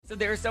So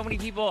there are so many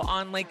people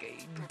on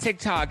like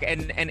TikTok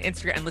and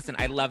Instagram. And listen,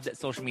 I love that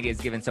social media has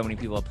given so many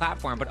people a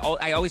platform, but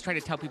I always try to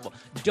tell people,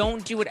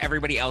 don't do what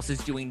everybody else is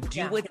doing.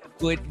 Do what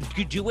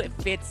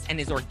fits and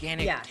is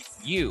organic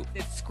to you.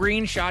 It's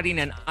screenshotting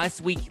an Us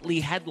Weekly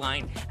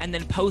headline and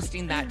then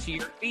posting that to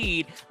your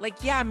feed.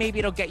 Like, yeah, maybe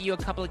it'll get you a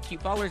couple of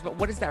cute followers, but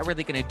what is that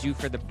really going to do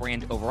for the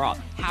brand overall?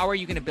 How are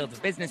you going to build a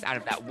business out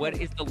of that?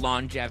 What is the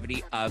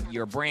longevity of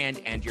your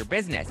brand and your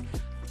business?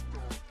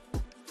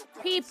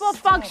 People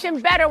function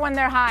better when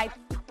they're high.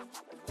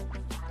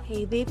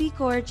 Hey, baby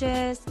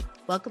gorgeous.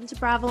 Welcome to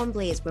Bravo and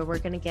Blaze, where we're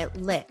going to get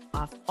lit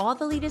off all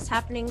the latest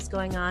happenings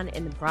going on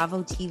in the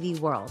Bravo TV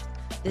world.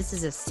 This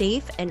is a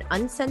safe and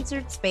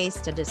uncensored space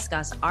to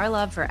discuss our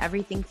love for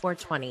everything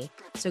 420.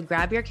 So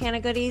grab your can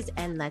of goodies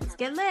and let's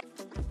get lit.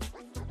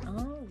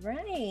 All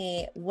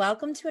right.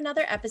 Welcome to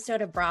another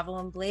episode of Bravo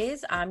and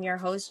Blaze. I'm your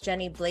host,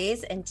 Jenny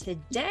Blaze, and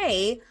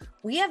today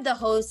we have the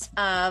host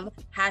of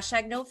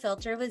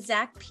 #NoFilter with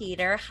Zack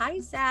Peter. Hi,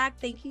 Zack.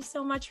 Thank you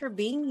so much for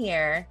being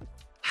here.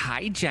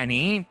 Hi,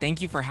 Jenny.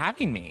 Thank you for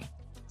having me.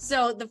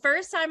 So the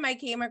first time I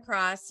came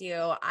across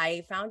you,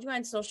 I found you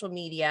on social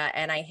media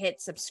and I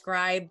hit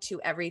subscribe to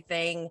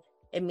everything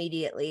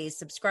immediately.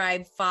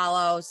 Subscribe,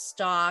 follow,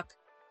 stalk.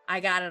 I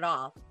got it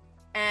all.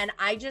 And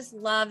I just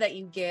love that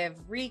you give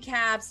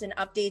recaps and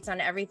updates on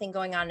everything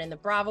going on in the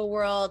Bravo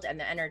world and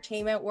the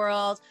entertainment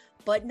world.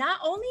 But not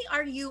only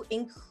are you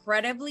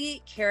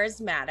incredibly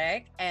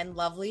charismatic and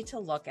lovely to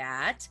look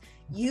at,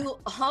 you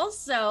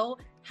also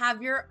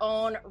have your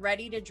own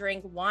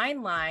ready-to-drink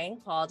wine line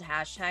called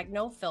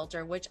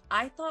 #NoFilter, which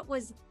I thought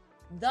was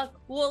the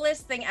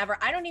coolest thing ever.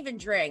 I don't even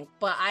drink,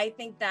 but I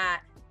think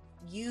that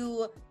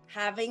you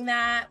having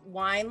that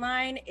wine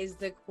line is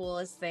the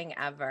coolest thing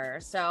ever.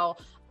 So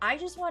I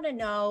just want to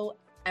know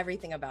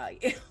everything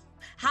about you.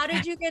 How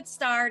did you get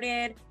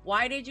started?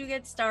 Why did you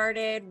get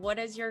started? What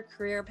has your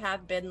career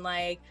path been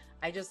like?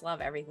 I just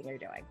love everything you're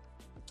doing.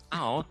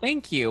 Oh,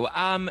 thank you.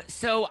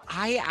 So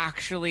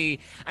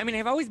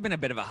I've always been a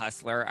bit of a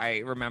hustler. I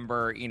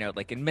remember,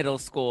 like in middle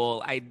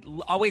school, I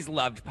always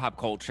loved pop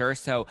culture.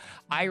 So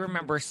I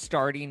remember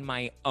starting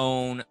my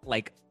own,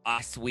 like,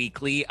 Us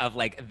Weekly of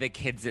like the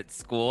kids at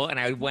school, and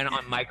I went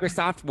on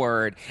Microsoft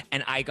Word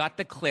and I got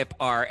the clip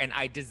art and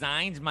I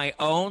designed my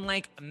own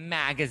like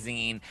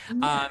magazine,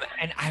 and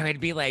I would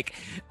be like,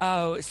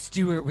 oh,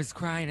 Stuart was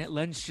crying at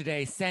lunch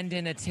today, send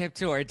in a tip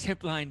to our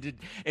tip line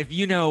if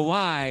you know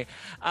why.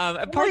 Oh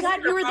my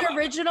God, you were the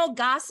original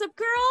Gossip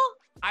Girl?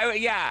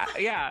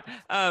 I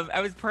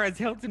was Perez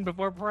Hilton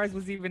before Perez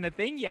was even a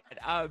thing yet.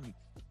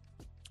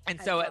 And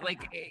so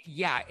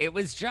it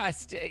was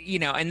just,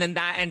 and then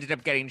that ended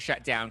up getting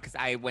shut down because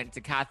I went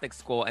to Catholic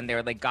school and they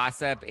were like,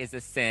 gossip is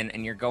a sin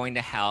and you're going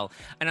to hell.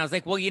 And I was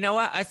like, well, you know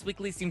what? Us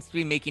Weekly seems to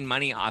be making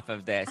money off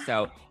of this.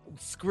 So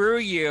screw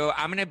you.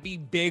 I'm going to be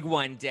big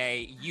one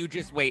day. You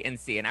just wait and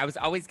see. And I was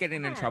always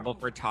getting in trouble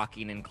for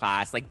talking in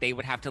class. Like they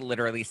would have to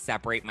literally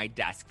separate my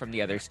desk from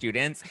the other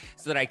students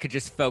so that I could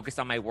just focus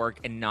on my work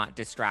and not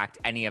distract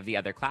any of the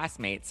other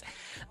classmates.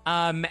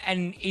 And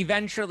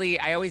eventually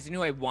I always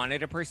knew I wanted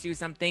to pursue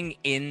something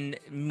in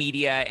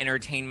media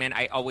entertainment.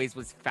 I always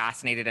was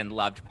fascinated and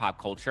loved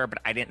pop culture, but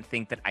I didn't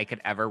think that I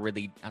could ever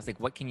really, I was like,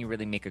 what can you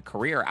really make a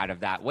career out of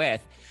that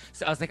with?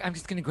 So I was like, I'm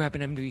just going to grow up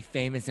and I'm going to be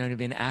famous and I'm going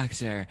to be an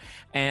actor.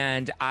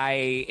 And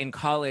I, in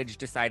college,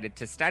 decided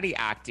to study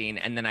acting.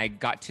 And then I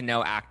got to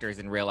know actors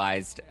and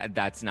realized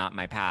that's not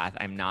my path.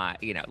 I'm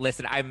not,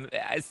 listen, I'm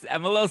a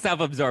little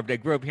self-absorbed. I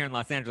grew up here in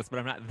Los Angeles, but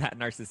I'm not that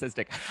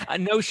narcissistic.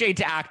 No shade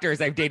to actors.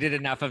 I've dated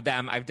enough of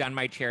them. I've done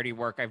my charity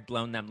work. I've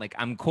blown them. Like,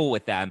 I'm cool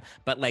with them.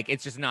 But like,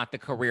 it's just not the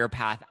career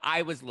path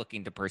I was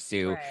looking to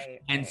pursue.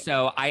 And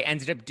so I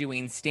ended up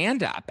doing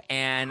stand-up,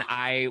 and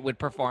I would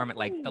perform at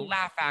like the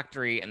Laugh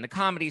Factory and the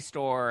Comedy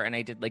Store, and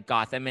I did like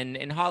Gotham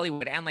in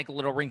Hollywood and like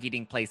little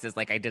rinky-dink places.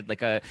 Like I did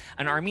like an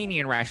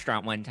Armenian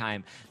restaurant one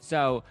time.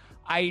 So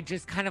I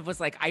just kind of was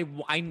like,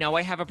 I know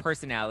I have a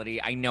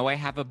personality. I know I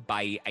have a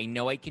bite. I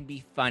know I can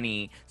be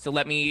funny. So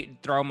let me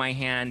throw my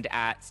hand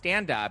at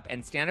stand-up.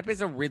 And stand-up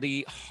is a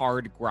really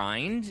hard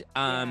grind.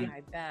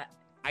 I bet.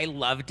 I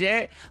loved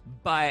it,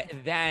 but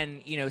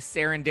then,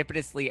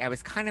 serendipitously, I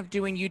was kind of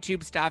doing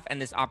YouTube stuff,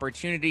 and this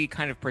opportunity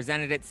kind of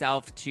presented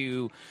itself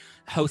to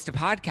host a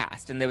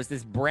podcast. And there was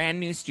this brand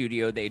new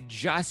studio. They had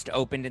just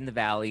opened in the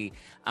Valley.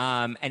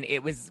 And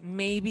it was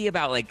maybe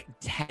about like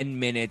 10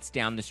 minutes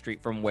down the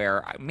street from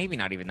where, maybe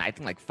not even, I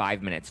think like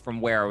 5 minutes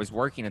from where I was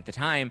working at the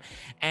time.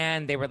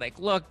 And they were like,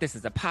 look, this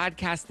is a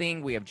podcast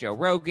thing. We have Joe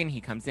Rogan.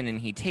 He comes in and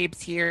he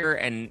tapes here.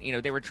 And,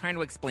 they were trying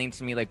to explain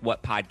to me like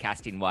what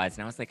podcasting was.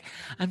 And I was like,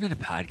 I'm not a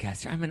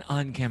podcaster. I'm an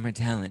on-camera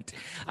talent.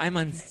 I'm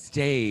on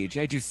stage.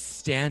 I do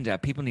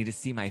stand-up. People need to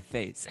see my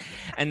face.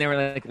 And they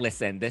were like,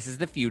 listen, this is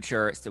the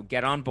future. So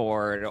get on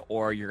board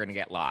or you're going to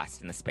get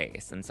lost in the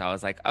space. And so I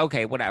was like,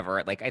 okay,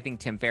 whatever. Like, I think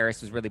Tim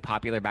Ferriss was really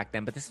popular back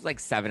then, but this was like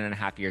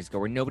 7.5 years ago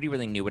where nobody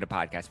really knew what a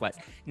podcast was.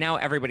 Now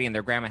everybody and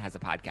their grandma has a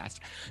podcast.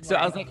 So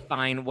I was like,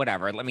 fine,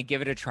 whatever. Let me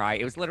give it a try.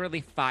 It was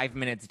literally 5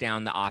 minutes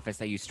down the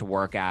office I used to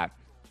work at.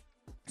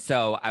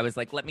 So I was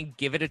like, let me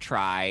give it a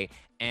try.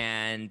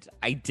 And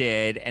I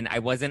did, and I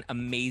wasn't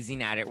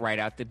amazing at it right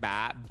out the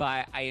bat,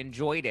 but I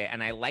enjoyed it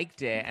and I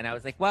liked it. And I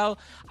was like, well,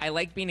 I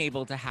like being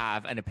able to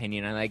have an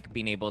opinion. I like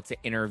being able to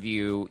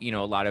interview, a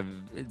lot of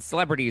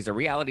celebrities or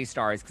reality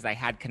stars because I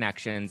had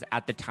connections.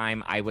 At the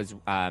time, I was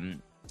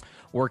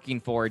working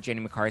for Jenny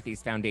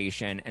McCarthy's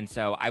foundation. And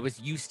so I was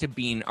used to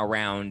being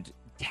around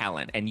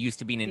talent and used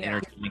to being in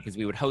entertainment because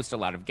we would host a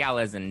lot of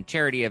galas and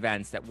charity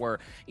events that were,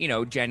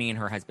 Jenny and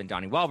her husband,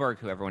 Donnie Wahlberg,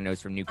 who everyone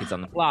knows from New Kids on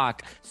the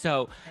Block.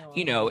 So,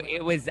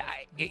 it was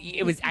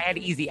I had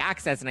easy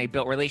access and I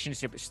built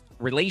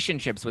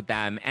relationships with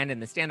them and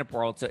in the stand-up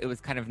world. So it was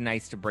kind of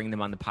nice to bring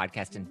them on the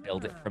podcast and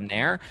build it from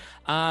there.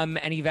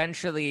 And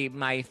eventually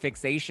my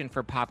fixation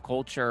for pop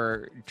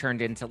culture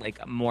turned into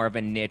like more of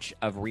a niche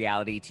of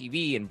reality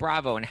TV and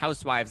Bravo and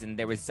Housewives. And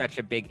there was such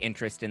a big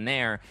interest in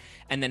there.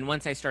 And then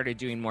once I started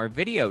doing more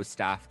video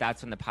stuff,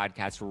 that's when the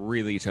podcast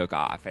really took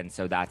off. And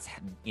so that's,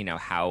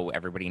 how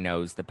everybody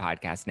knows the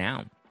podcast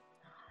now.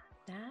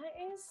 That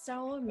is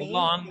so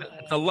amazing.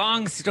 It's a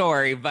long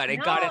story, but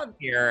it got it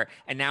here.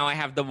 And now I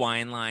have the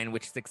wine line,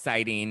 which is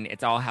exciting.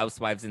 It's all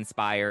Housewives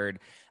inspired.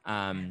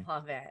 I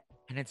love it.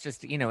 And it's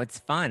just, it's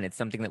fun. It's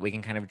something that we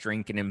can kind of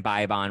drink and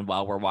imbibe on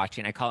while we're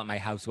watching. I call it my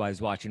Housewives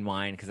watching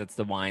wine because it's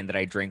the wine that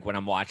I drink when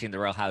I'm watching the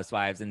Real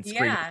Housewives and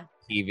screaming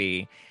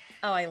TV.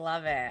 Oh, I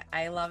love it.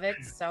 I love it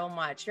so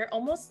much. You're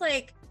almost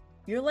like,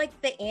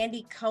 the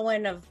Andy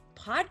Cohen of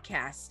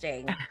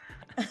podcasting.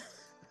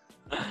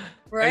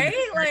 Right?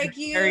 Very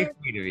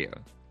sweet of you.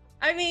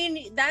 I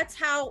mean, that's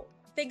how,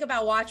 think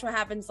about Watch What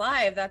Happens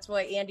Live. That's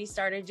what Andy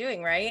started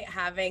doing, right?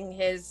 Having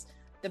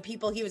the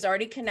people he was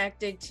already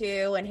connected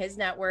to and his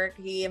network,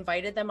 he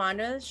invited them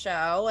onto the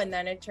show, and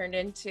then it turned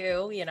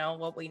into,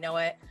 what we know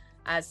it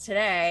as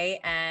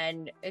today.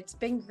 And it's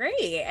been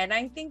great. And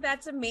I think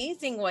that's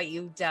amazing what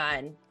you've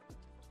done.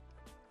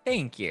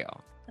 Thank you.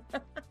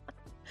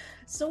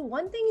 So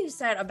one thing you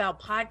said about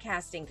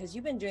podcasting, because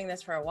you've been doing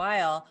this for a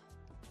while,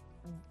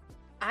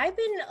 I've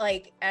been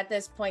like at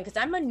this point,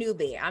 because I'm a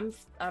newbie.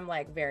 I'm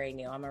like very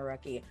new. I'm a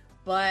rookie.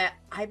 But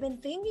I've been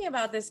thinking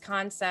about this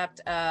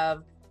concept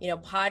of,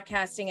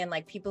 podcasting and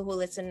like people who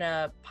listen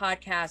to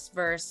podcasts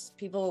versus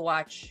people who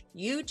watch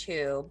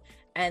YouTube,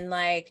 and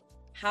like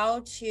how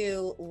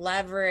to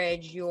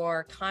leverage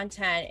your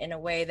content in a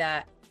way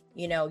that,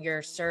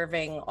 you're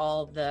serving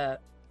all the,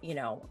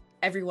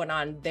 everyone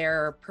on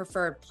their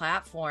preferred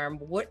platform.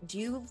 What do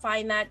you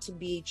find that to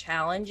be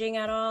challenging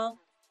at all?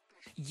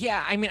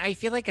 Yeah, I mean, I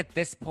feel like at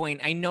this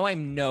point, I know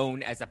I'm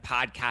known as a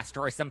podcaster,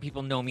 or some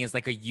people know me as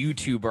like a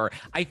YouTuber.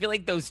 I feel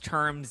like those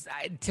terms,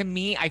 to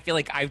me, I feel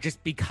like I've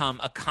just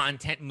become a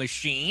content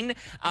machine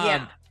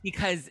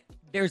because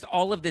there's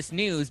all of this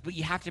news, but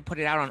you have to put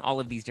it out on all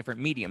of these different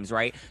mediums,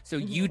 right? So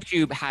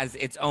YouTube has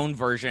its own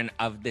version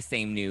of the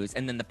same news,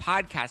 and then the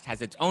podcast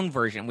has its own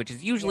version, which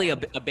is usually a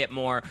bit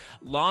more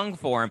long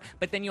form.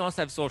 But then you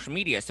also have social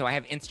media. So I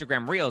have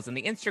Instagram Reels, and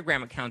the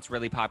Instagram account's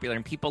really popular,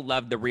 and people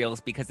love the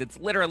Reels because it's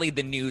literally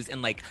the news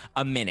in like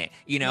a minute,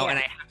 and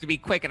I have to be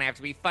quick and I have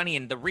to be funny,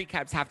 and the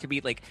recaps have to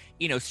be like,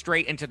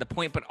 straight into the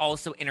point, but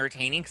also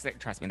entertaining. Because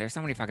trust me, there's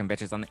so many fucking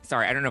bitches on.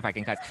 Sorry, I don't know if I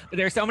can cuss, but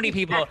there's so many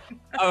people.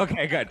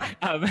 Okay, good.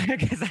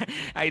 Because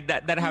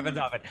that happens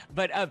often.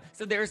 But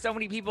so there are so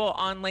many people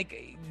on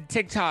like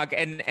TikTok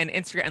and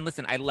Instagram. And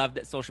listen, I love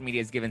that social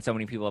media has given so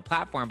many people a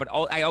platform, but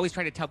I always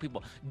try to tell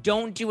people,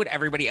 don't do what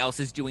everybody else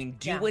is doing.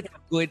 Do what's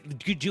good.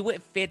 Do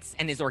what fits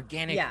and is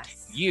organic to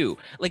you.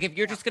 Like if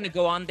you're just going to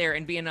go on there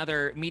and be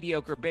another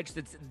mediocre bitch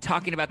that's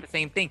talking about the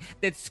same thing,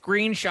 that's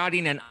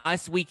screenshotting an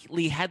Us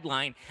Weekly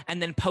headline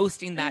and then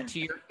posting that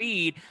to your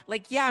feed,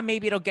 like,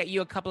 maybe it'll get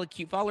you a couple of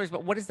cute followers,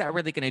 but what is that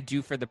really going to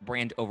do for the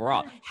brand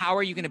overall? How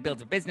are you going to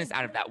build a business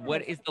out of that?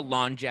 What is the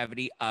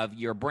longevity of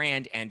your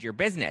brand and your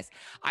business?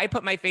 I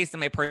put my face and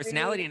my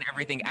personality and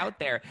everything out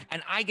there,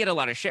 and I get a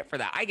lot of shit for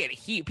that. I get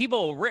heat.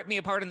 People will rip me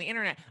apart on the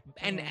internet,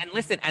 and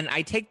listen, and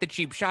I take the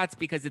cheap shots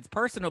because it's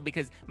personal,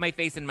 because my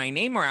face and my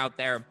name are out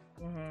there.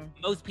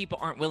 Most people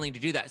aren't willing to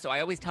do that. So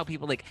I always tell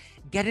people, like,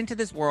 get into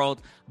this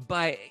world,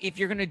 but if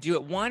you're going to do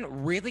it,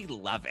 one, really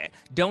love it.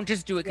 Don't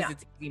just do it because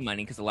it's easy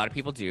money, because a lot of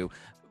people do.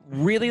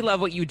 Really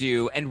love what you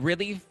do and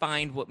really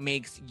find what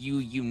makes you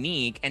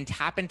unique and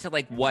tap into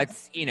like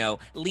what's,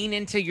 lean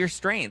into your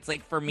strengths.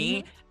 Like for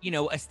me,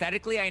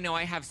 aesthetically, I know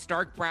I have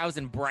stark brows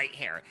and bright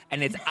hair,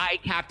 and it's eye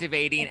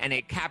captivating and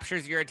it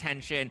captures your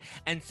attention.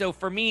 And so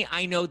for me,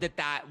 I know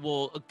that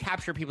will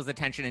capture people's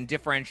attention and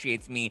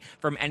differentiates me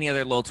from any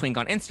other little twink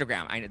on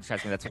Instagram.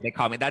 Trust me, that's what they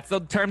call me. That's the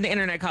term the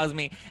internet calls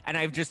me, and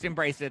I've just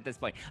embraced it at this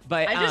point.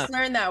 But I just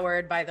learned that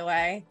word, by the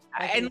way.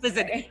 And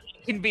listen, it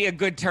can be a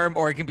good term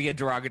or it can be a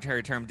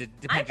derogatory term.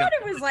 I thought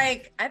it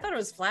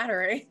was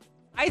flattering.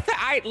 I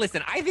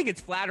think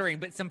it's flattering,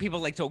 but some people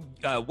like to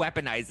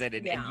weaponize it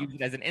and use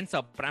it as an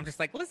insult. But I'm just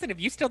like, listen, if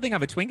you still think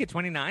I'm a twink at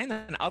 29,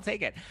 then I'll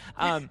take it.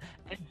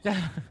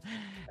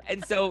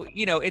 And so,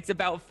 it's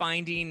about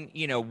finding,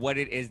 what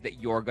it is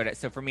that you're good at.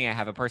 So for me, I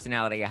have a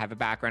personality, I have a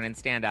background in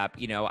stand-up,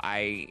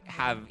 I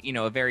have,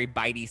 a very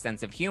bitey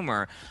sense of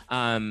humor.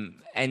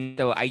 And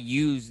so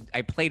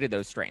I play to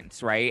those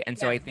strengths, right? And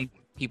so I think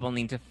people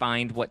need to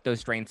find what those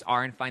strengths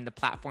are and find the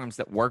platforms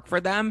that work for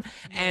them,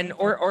 and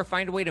or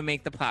find a way to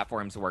make the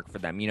platforms work for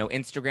them. You know,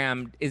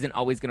 Instagram isn't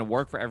always going to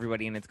work for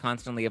everybody, and it's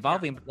constantly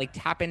evolving. But like,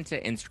 tap into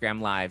Instagram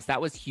Lives. That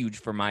was huge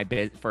for my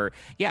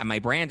my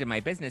brand and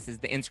my business. Is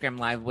the Instagram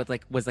Live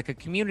was like a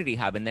community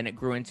hub, and then it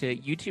grew into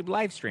YouTube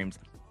live streams.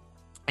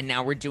 And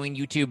now we're doing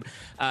YouTube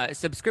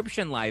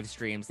subscription live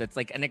streams. That's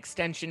like an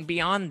extension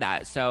beyond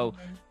that. So,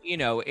 you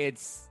know,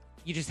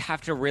 you just have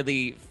to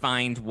really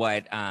find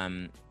what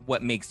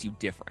makes you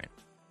different.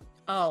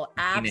 Oh,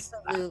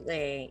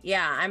 absolutely.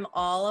 Yeah, I'm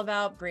all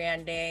about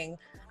branding.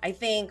 I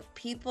think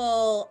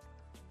people,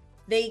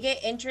 they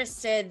get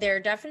interested. They're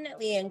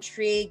definitely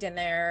intrigued, and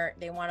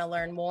they want to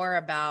learn more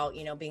about,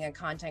 you know, being a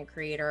content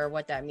creator,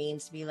 what that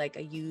means to be like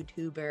a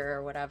YouTuber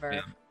or whatever.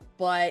 Yeah.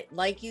 But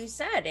like you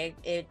said,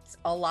 it's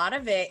a lot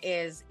of it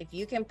is, if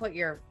you can put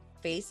your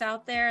face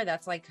out there,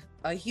 that's like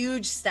a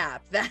huge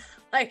step. That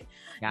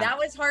that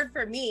was hard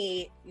for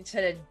me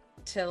to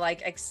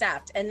like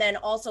accept. And then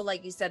also,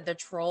 like you said, the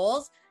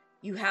trolls,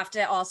 you have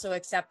to also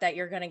accept that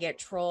you're going to get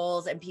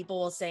trolls and people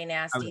will say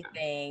nasty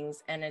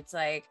things. And it's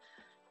like,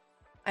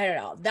 I don't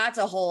know, that's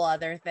a whole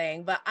other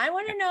thing. But I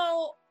want to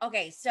know,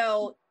 okay,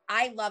 so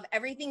I love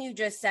everything you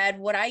just said.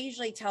 What I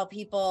usually tell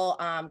people,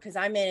 because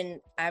I'm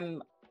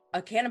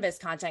a cannabis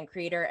content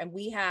creator, and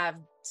we have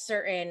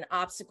certain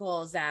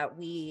obstacles that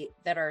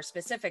are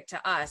specific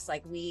to us.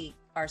 Like, we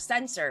are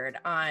censored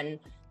on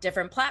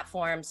different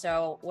platforms.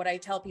 So what I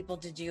tell people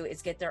to do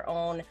is get their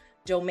own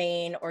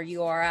domain or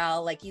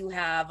URL. Like, you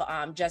have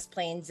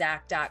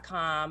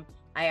justplainzack.com.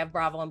 I have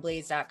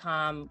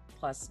bravoandblaze.com,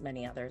 plus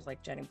many others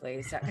like Jenny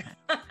Blaze.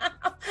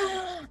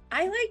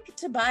 I like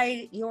to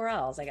buy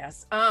URLs, I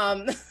guess.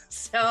 And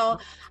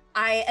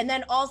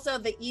then also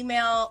the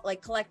email,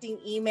 like collecting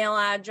email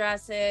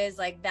addresses,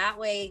 like that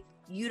way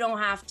you don't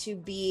have to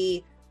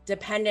be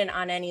dependent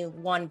on any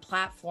one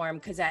platform,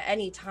 because at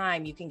any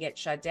time you can get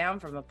shut down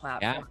from a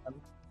platform. Yeah.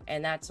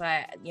 And that's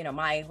why, you know,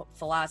 my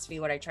philosophy,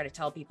 what I try to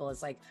tell people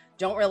is like,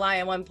 don't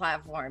rely on one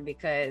platform,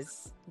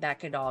 because that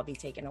could all be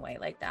taken away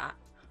like that.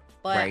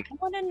 But I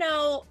want to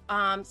know,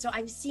 so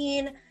I've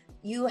seen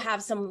you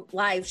have some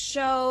live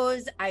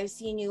shows. I've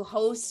seen you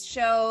host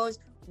shows.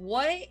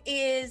 What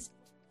is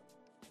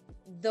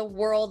the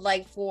world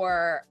like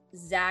for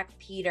Zack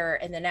Peter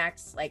in the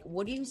next, like,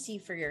 what do you see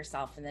for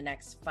yourself in the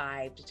next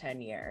 5 to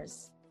 10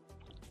 years?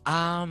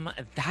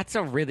 That's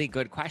a really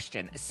good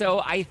question.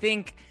 So I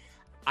think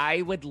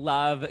I would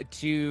love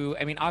to,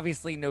 I mean,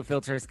 obviously No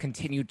Filters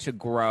continued to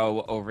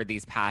grow over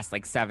these past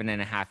like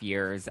 7.5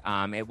 years.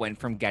 It went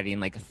from getting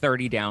like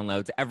 30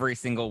 downloads every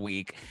single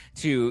week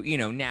to, you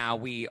know, now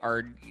we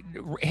are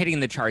hitting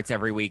the charts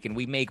every week and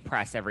we make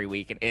press every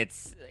week. And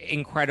it's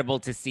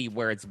incredible to see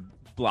where it's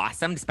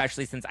blossomed,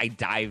 especially since I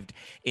dived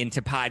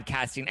into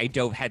podcasting. I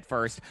dove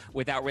headfirst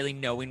without really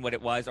knowing what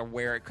it was or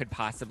where it could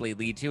possibly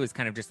lead to. It's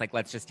kind of just like,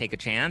 let's just take a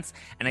chance.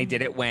 And I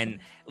did it when,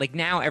 like,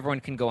 now everyone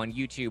can go on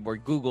YouTube or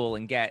Google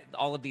and get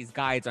all of these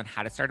guides on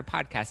how to start a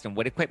podcast and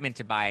what equipment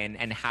to buy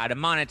and how to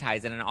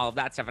monetize it and all of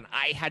that stuff. And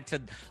I had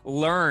to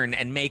learn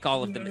and make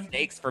all of the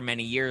mistakes for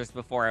many years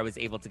before I was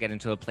able to get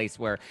into a place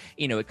where,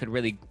 you know, it could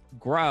really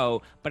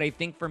grow. But I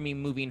think for me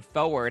moving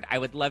forward, I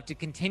would love to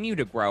continue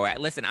to grow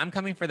it. Listen, I'm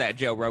coming for that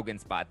Joe Rogan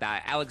spot,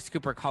 that Alex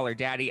Cooper Call Her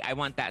Daddy. I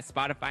want that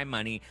Spotify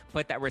money,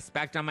 put that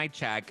respect on my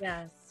check.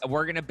 Yes.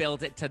 We're going to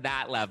build it to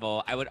that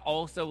level. I would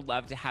also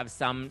love to have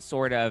some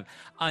sort of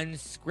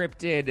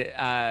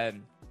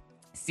unscripted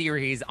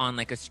series on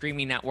like a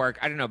streaming network.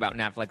 I don't know about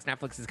Netflix.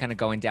 Netflix is kind of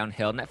going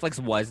downhill. Netflix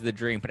was the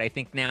dream, but I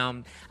think now,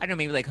 I don't know,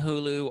 maybe like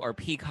Hulu or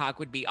Peacock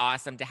would be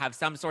awesome to have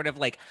some sort of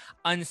like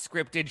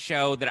unscripted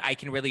show that I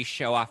can really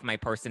show off my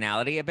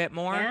personality a bit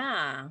more.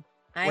 Yeah,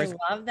 I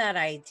love that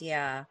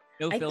idea.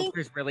 No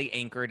Filters really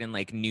anchored in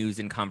like news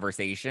and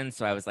conversation.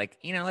 So I was like,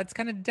 you know, let's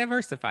kind of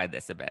diversify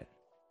this a bit.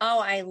 Oh,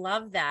 I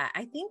love that.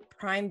 I think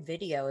Prime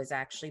Video is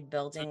actually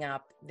building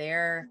up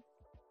their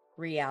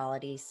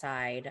reality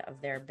side of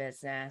their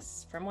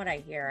business. From what I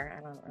hear,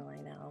 I don't really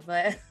know,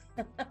 but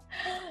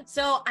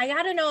so I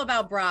got to know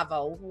about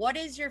Bravo. What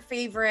is your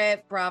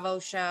favorite Bravo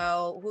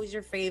show? Who's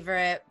your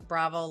favorite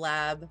Bravo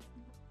Lab?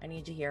 I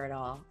need to hear it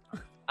all.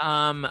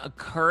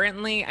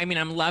 Currently, I mean,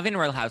 I'm loving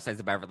Real Housewives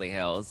of Beverly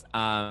Hills.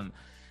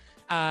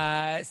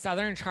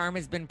 Southern Charm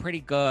has been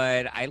pretty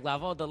good. I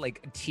love all the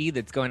like tea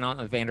that's going on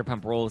with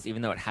Vanderpump Rules,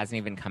 even though it hasn't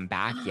even come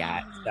back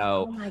yet.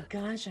 So, oh my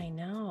gosh, I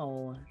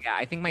know. Yeah,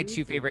 I think my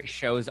two favorite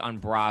shows on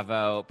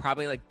Bravo,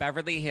 probably like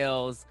Beverly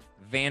Hills,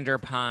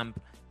 Vanderpump,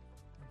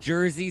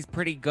 Jersey's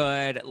pretty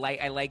good.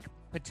 Like, I like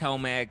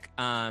Potomac.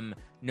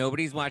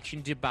 Nobody's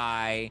Watching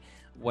Dubai.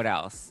 What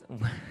else?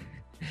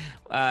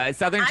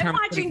 Southern Charm. I'm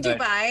watching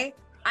Dubai.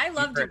 I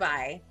love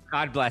Dubai.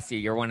 God bless you.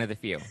 You're one of the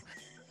few.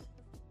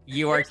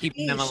 You are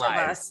keeping them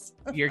alive.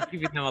 You're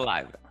keeping them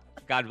alive.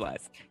 God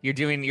bless. You're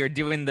doing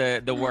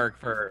the work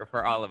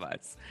for all of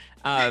us.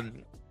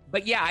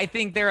 But yeah, I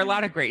think there are a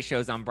lot of great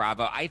shows on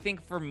Bravo. I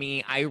think for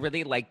me,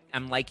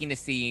 I'm liking to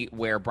see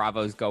where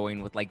Bravo's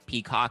going with like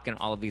Peacock and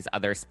all of these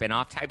other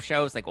spin-off type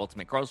shows like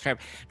Ultimate Girls Trip,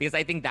 because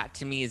I think that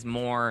to me is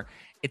more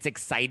it's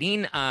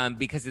exciting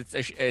because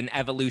it's an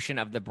evolution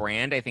of the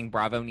brand. I think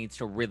Bravo needs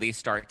to really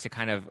start to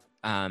kind of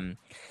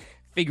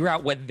figure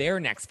out what their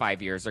next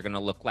 5 years are going to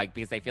look like,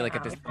 because I feel like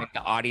at this point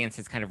the audience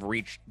has kind of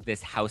reached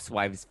this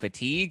housewives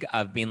fatigue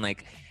of being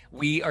like,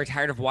 we are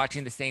tired of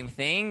watching the same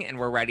thing and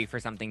we're ready for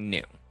something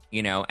new.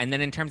 You know, and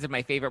then in terms of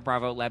my favorite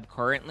Bravo leb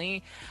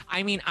currently,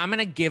 I mean, I'm going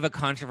to give a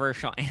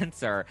controversial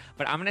answer,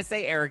 but I'm going to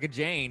say Erica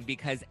Jane,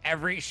 because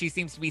she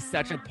seems to be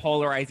such a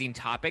polarizing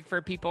topic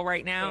for people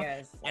right now.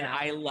 Yes, and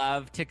I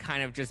love to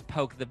kind of just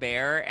poke the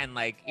bear and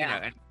like, you know,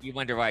 and you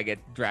wonder why I get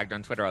dragged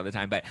on Twitter all the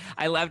time, but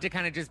I love to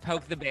kind of just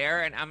poke the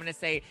bear. And I'm going to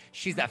say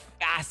she's a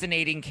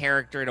fascinating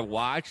character to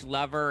watch,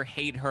 love her,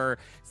 hate her,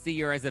 see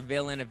her as a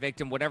villain, a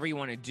victim, whatever you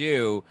want to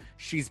do.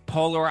 She's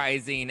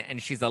polarizing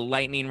and she's a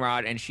lightning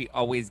rod and she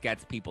always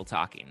gets people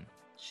talking.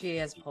 She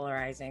is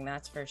polarizing,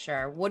 that's for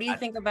sure. What do you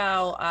think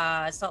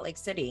about Salt Lake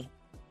City?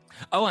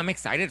 Oh, I'm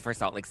excited for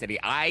Salt Lake City.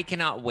 I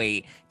cannot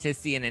wait to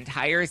see an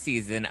entire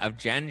season of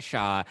Jen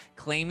Shah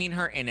claiming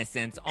her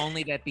innocence,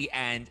 only to at the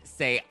end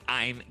say,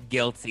 I'm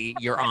guilty,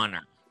 Your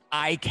Honor.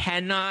 I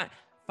cannot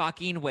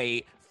fucking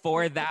wait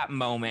for that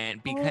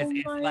moment, because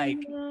it's like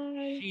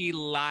she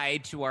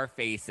lied to our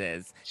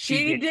faces.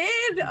 She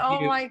did.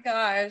 Oh my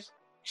gosh.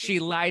 She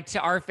lied to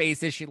our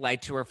faces. She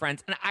lied to her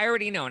friends. And I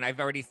already know, and I've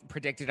already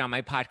predicted on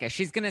my podcast,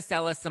 she's going to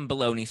sell us some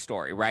baloney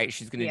story, right?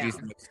 She's going to do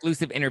some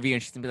exclusive interview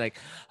and she's going to be like,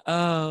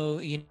 oh,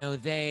 you know,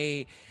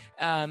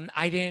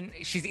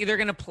 she's either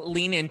going to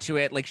lean into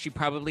it. Like she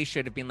probably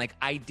should have been like,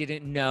 I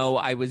didn't know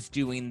I was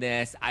doing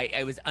this.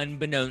 I was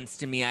unbeknownst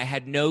to me. I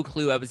had no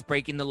clue I was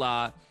breaking the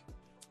law,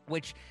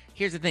 which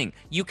here's the thing.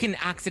 You can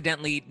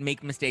accidentally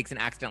make mistakes and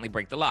accidentally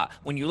break the law.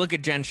 When you look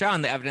at Jen Shah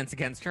and the evidence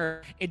against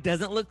her, it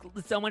doesn't look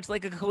so much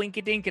like a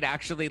coinkydink. It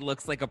actually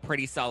looks like a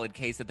pretty solid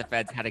case that the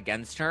feds had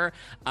against her.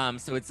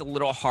 So it's a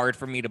little hard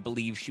for me to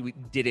believe she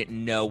didn't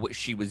know what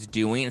she was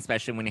doing,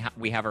 especially when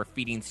we have her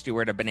feeding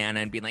Stewart a banana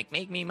and being like,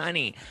 make me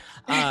money.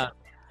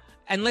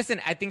 And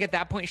listen, I think at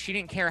that point, she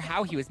didn't care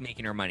how he was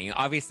making her money.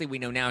 Obviously, we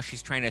know now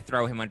she's trying to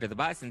throw him under the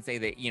bus and say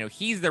that, you know,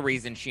 he's the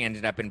reason she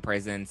ended up in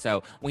prison.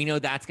 So we know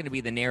that's going to be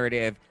the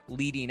narrative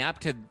leading up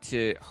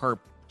to her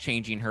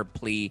changing her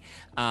plea.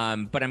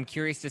 But I'm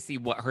curious to see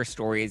what her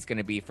story is going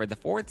to be for the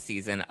fourth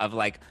season of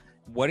like,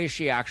 what is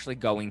she actually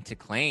going to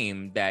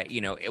claim that, you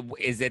know,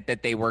 is it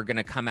that they were going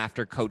to come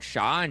after Coach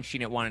Shah and she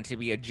didn't want it to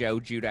be a Joe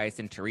Giudice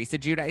and Teresa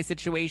Giudice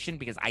situation?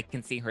 Because I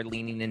can see her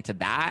leaning into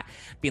that,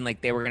 being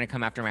like, they were going to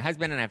come after my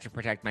husband and I have to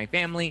protect my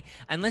family.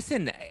 And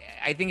listen,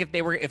 I think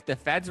if the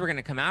feds were going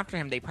to come after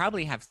him, they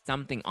probably have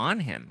something on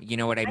him. You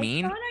know what I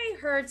mean? I thought I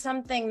heard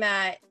something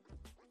that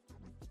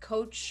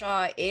Coach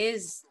Shah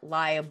is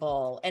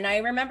liable. And I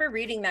remember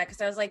reading that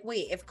because I was like,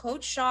 wait, if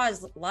Coach Shah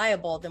is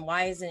liable, then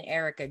why isn't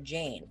Erica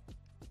Jane?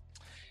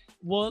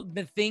 Well,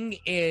 the thing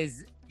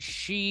is,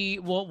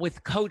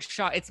 with Coach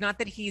Shah, it's not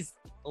that he's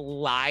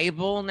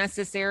liable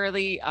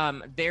necessarily.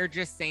 They're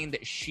just saying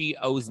that she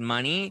owes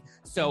money.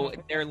 So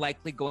they're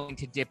likely going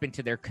to dip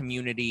into their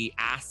community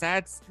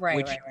assets,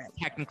 which is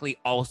technically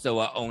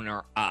also a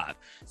owner of.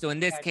 So in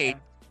this case,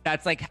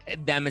 that's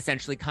like them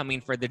essentially coming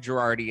for the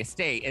Girardi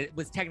estate. It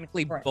was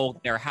technically both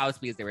their house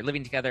because they were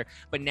living together,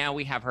 but now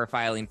we have her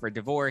filing for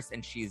divorce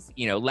and she's,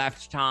 you know,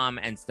 left Tom.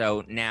 And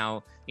so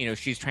now, you know,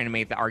 she's trying to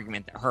make the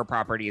argument that her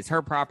property is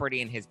her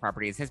property and his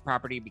property is his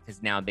property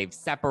because now they've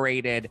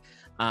separated.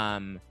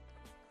 But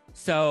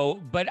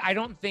I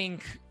don't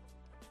think,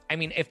 I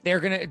mean, if they're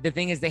going to, the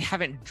thing is they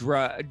haven't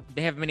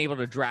been able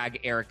to drag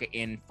Erica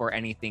in for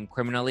anything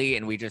criminally.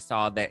 And we just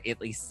saw that at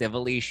least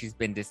civilly, she's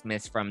been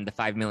dismissed from the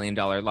 $5 million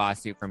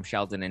lawsuit from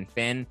Sheldon and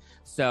Finn.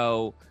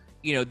 So,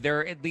 you know,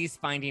 they're at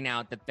least finding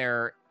out that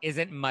there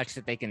isn't much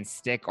that they can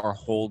stick or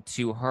hold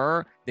to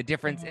her. The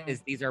difference is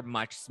these are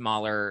much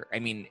smaller, I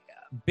mean,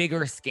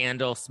 bigger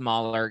scandal,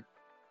 smaller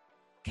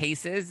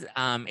cases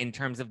in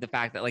terms of the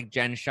fact that like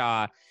Jen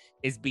Shah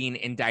is being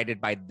indicted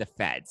by the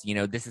feds. You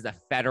know, this is a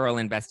federal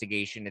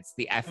investigation. It's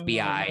the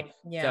FBI.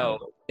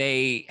 So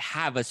they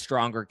have a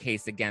stronger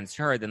case against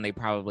her than they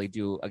probably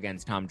do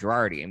against Tom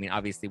Girardi. I mean,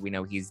 obviously we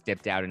know he's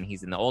dipped out and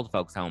he's in the old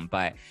folks home,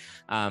 but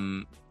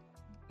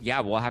yeah,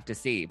 we'll have to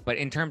see. But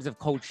in terms of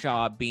Coach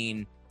Shah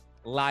being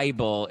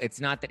liable, it's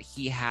not that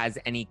he has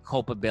any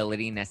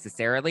culpability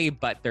necessarily,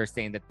 but they're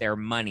saying that their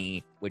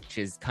money, which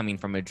is coming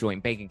from a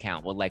joint bank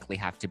account, will likely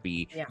have to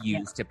be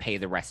used to pay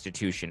the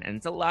restitution. And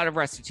it's a lot of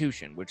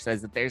restitution, which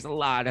says that there's a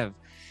lot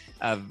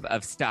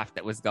of stuff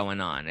that was going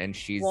on. And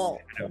she's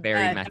had a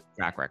very messy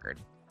track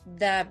record.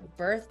 The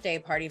birthday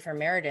party for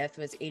Meredith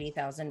was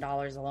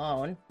 $80,000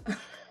 alone.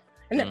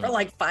 And there were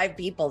like 5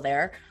 people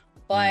there.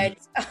 But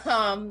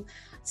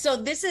so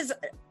this is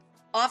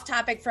off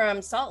topic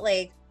from Salt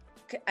Lake.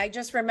 I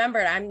just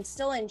remembered I'm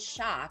still in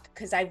shock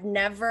because I've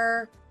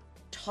never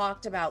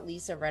talked about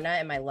Lisa Rinna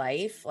in my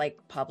life, like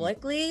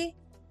publicly.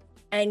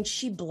 And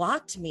she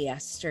blocked me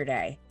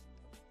yesterday.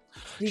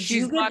 Did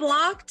you get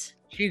blocked?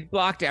 She's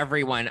blocked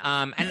everyone.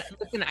 And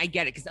listen, I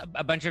get it because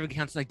a bunch of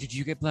accounts are like, did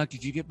you get blocked?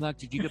 Did you get blocked?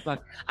 Did you get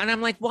blocked? And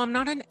I'm like, well, I'm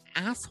not an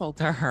asshole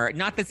to her.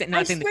 Not this.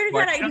 I swear to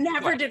God, I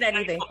never did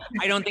anything.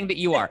 I don't think that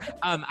you are.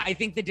 I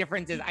think the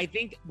difference is, I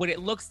think what it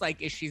looks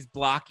like is she's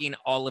blocking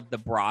all of the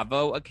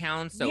Bravo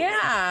accounts. So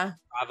yeah.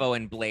 Bravo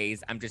and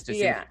Blaze. I'm just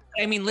assuming. Yeah.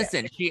 I mean,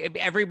 listen,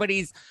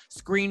 everybody's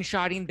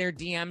screenshotting their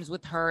DMs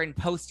with her and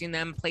posting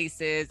them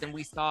places. And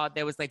we saw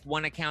there was like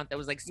one account that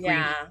was like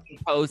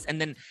screenshotting posts.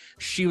 And then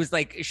she was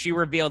like, she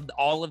revealed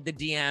all of the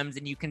DMs,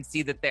 and you can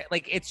see that they're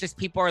like, it's just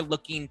people are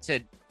looking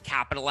to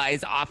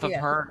capitalize off of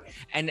her.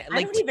 And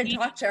like, I don't even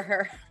talk to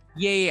her.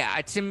 Yeah.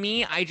 To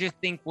me, I just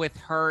think with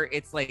her,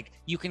 it's like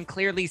you can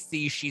clearly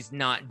see she's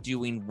not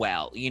doing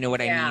well. You know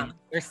what I mean?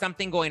 There's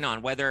something going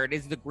on, whether it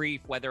is the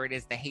grief, whether it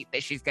is the hate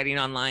that she's getting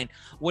online,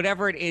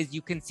 whatever it is,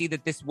 you can see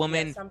that this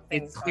woman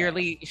is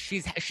clearly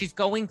she's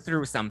going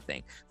through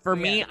something. For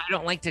me, I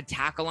don't like to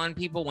tackle on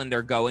people when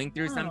they're going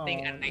through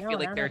something, and I feel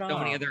like there's so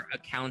many other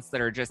accounts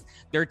that are just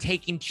they're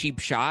taking cheap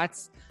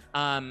shots.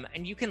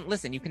 And you can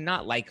listen, you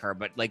cannot like her,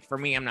 but like for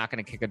me, I'm not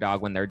going to kick a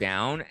dog when they're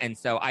down. And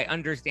so I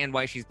understand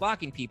why she's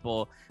blocking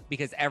people,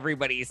 because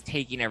everybody is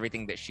taking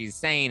everything that she's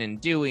saying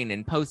and doing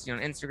and posting on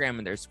Instagram,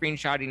 and they're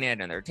screenshotting it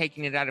and they're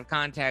taking it out of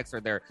context,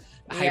 or they're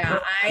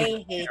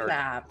I hate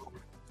that.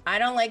 I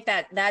don't like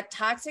that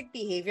toxic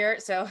behavior.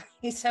 So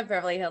you said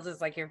Beverly Hills is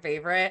like your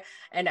favorite,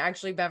 and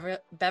actually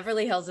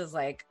Beverly Hills is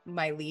like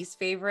my least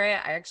favorite.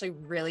 I actually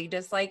really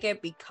dislike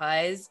it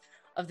because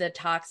of the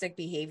toxic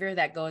behavior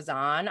that goes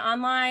on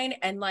online.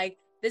 And like,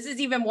 this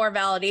is even more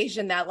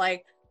validation that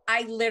like,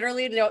 I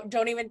literally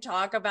don't even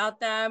talk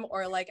about them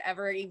or like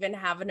ever even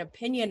have an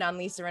opinion on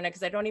Lisa Rinna,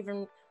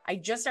 because I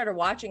just started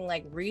watching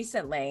like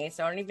recently,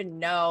 so I don't even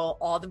know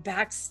all the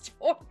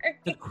backstory.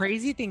 The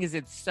crazy thing is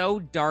it's so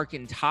dark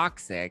and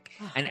toxic,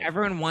 and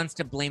everyone wants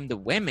to blame the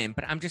women,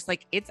 but I'm just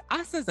like, it's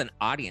us as an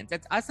audience,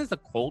 it's us as a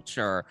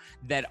culture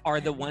that are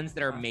the ones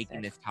that are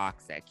making this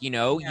toxic. You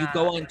know, you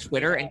go on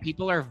Twitter and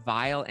people are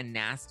vile and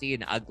nasty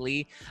and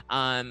ugly.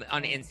 On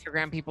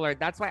Instagram, people are,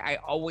 that's why I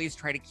always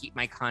try to keep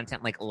my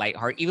content like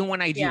lighthearted. Even when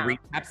I do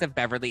recaps of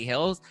Beverly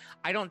Hills,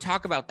 I don't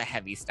talk about the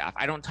heavy stuff.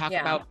 I don't talk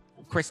about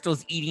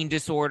Crystal's eating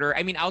disorder.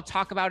 I mean, I'll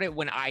talk about it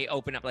when I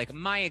open up like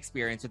my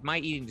experience with my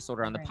eating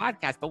disorder on the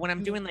podcast, but when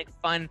I'm doing like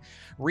fun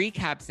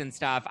recaps and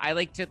stuff, I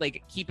like to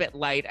like keep it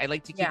light. I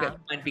like to keep it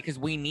fun, because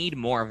we need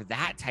more of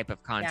that type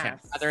of content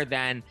other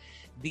than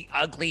the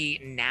ugly,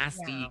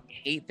 nasty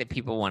hate that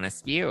people want to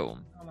spew.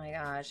 Oh my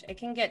gosh, it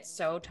can get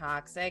so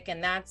toxic,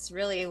 and that's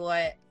really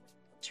what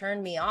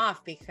turned me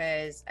off,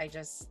 because I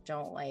just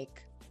don't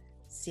like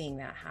seeing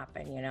that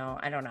happen, you know?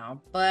 I don't know,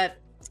 but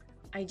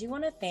I do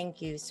want to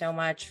thank you so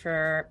much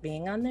for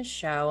being on this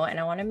show. And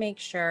I want to make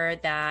sure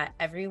that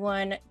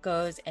everyone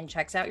goes and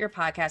checks out your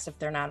podcast if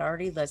they're not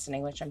already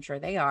listening, which I'm sure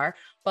they are,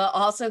 but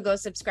also go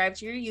subscribe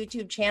to your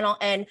YouTube channel.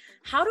 And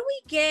how do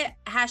we get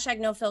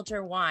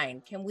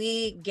 #NoFilterWine? Can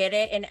we get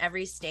it in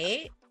every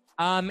state?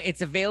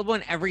 It's available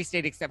in every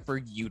state except for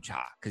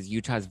Utah, because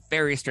Utah is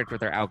very strict with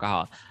their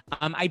alcohol.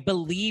 I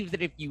believe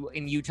that if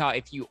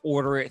you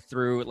order it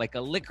through like a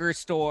liquor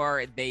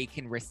store, they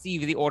can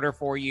receive the order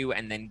for you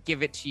and then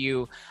give it to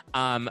you.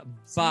 But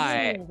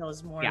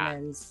those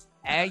Mormons.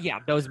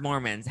 Those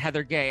Mormons.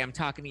 Heather Gay, I'm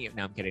talking to you.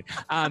 No, I'm kidding.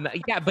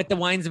 But the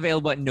wine's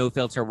available at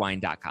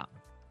nofilterwine.com.